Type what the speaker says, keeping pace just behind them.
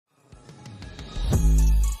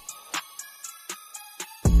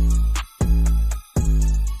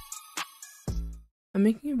I'm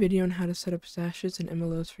making a video on how to set up stashes and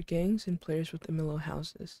MLOs for gangs and players with MLO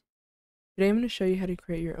houses. Today I'm going to show you how to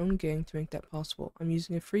create your own gang to make that possible. I'm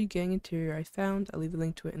using a free gang interior I found. I'll leave a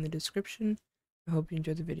link to it in the description. I hope you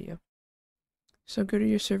enjoy the video. So go to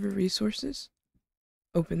your server resources,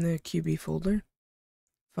 open the QB folder,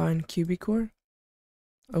 find QBCore,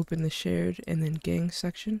 open the shared and then gang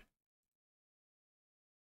section.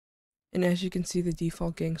 And as you can see, the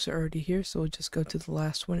default gangs are already here, so we'll just go to the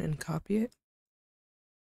last one and copy it.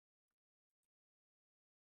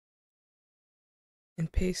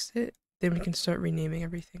 And paste it, then we can start renaming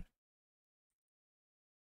everything.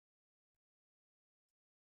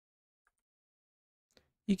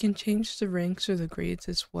 You can change the ranks or the grades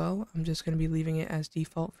as well. I'm just going to be leaving it as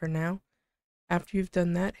default for now. After you've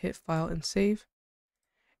done that, hit File and Save.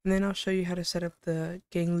 And then I'll show you how to set up the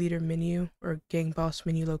gang leader menu or gang boss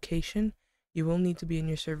menu location. You will need to be in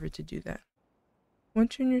your server to do that.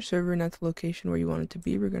 Once you're in your server and at the location where you want it to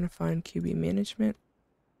be, we're going to find QB management.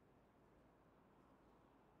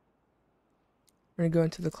 We're going to go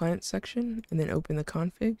into the client section and then open the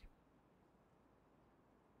config.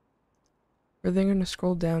 We're then going to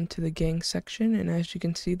scroll down to the gang section, and as you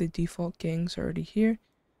can see, the default gangs are already here.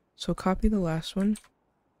 So copy the last one,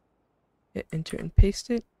 hit enter and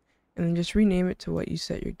paste it, and then just rename it to what you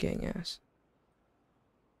set your gang as.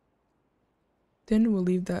 Then we'll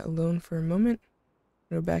leave that alone for a moment.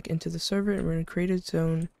 Go back into the server and we're going to create a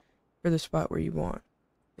zone for the spot where you want.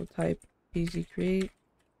 We'll type create,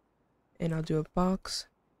 and I'll do a box.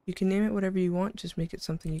 You can name it whatever you want, just make it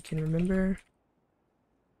something you can remember.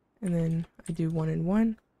 And then I do 1 and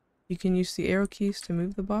 1. You can use the arrow keys to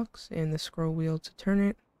move the box and the scroll wheel to turn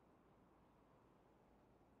it.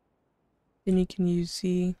 Then you can use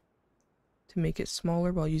Z to make it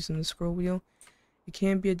smaller while using the scroll wheel. It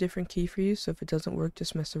can be a different key for you, so if it doesn't work,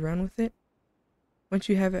 just mess around with it. Once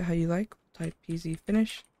you have it how you like, type PZ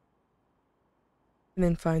finish, and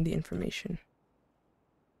then find the information.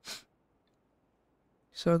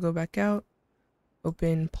 So I'll go back out,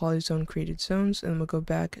 open polyzone created zones, and we'll go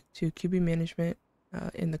back to QB management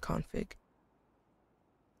in the config.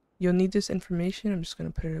 You'll need this information. I'm just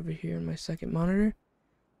going to put it over here on my second monitor.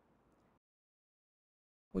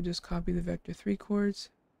 We'll just copy the vector 3 chords.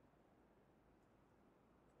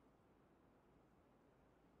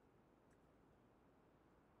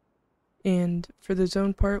 And for the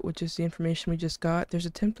zone part, which is the information we just got, there's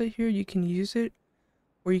a template here. You can use it,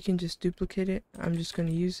 or you can just duplicate it. I'm just going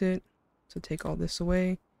to use it. So take all this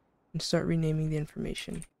away and start renaming the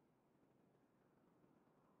information.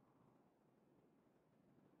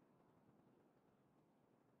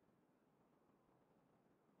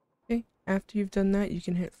 Okay, after you've done that, you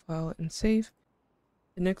can hit File and Save.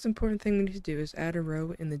 The next important thing we need to do is add a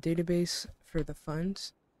row in the database for the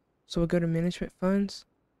funds. So we'll go to Management Funds,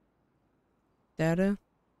 Data, and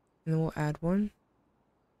then we'll add one.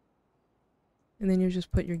 And then you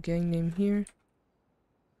just put your gang name here.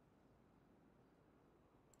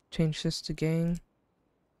 Change this to gang.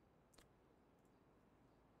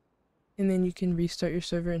 And then you can restart your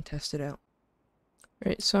server and test it out.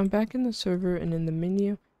 Alright, so I'm back in the server, and in the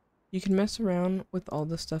menu, you can mess around with all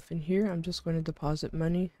the stuff in here. I'm just going to deposit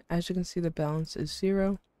money. As you can see, the balance is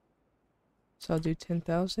 0. So I'll do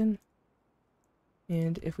 10,000.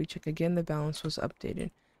 And if we check again, the balance was updated.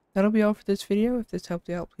 That'll be all for this video. If this helped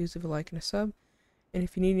you out, please leave a like and a sub. And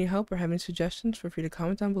if you need any help or have any suggestions, feel free to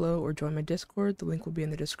comment down below or join my Discord. The link will be in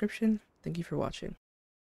the description. Thank you for watching.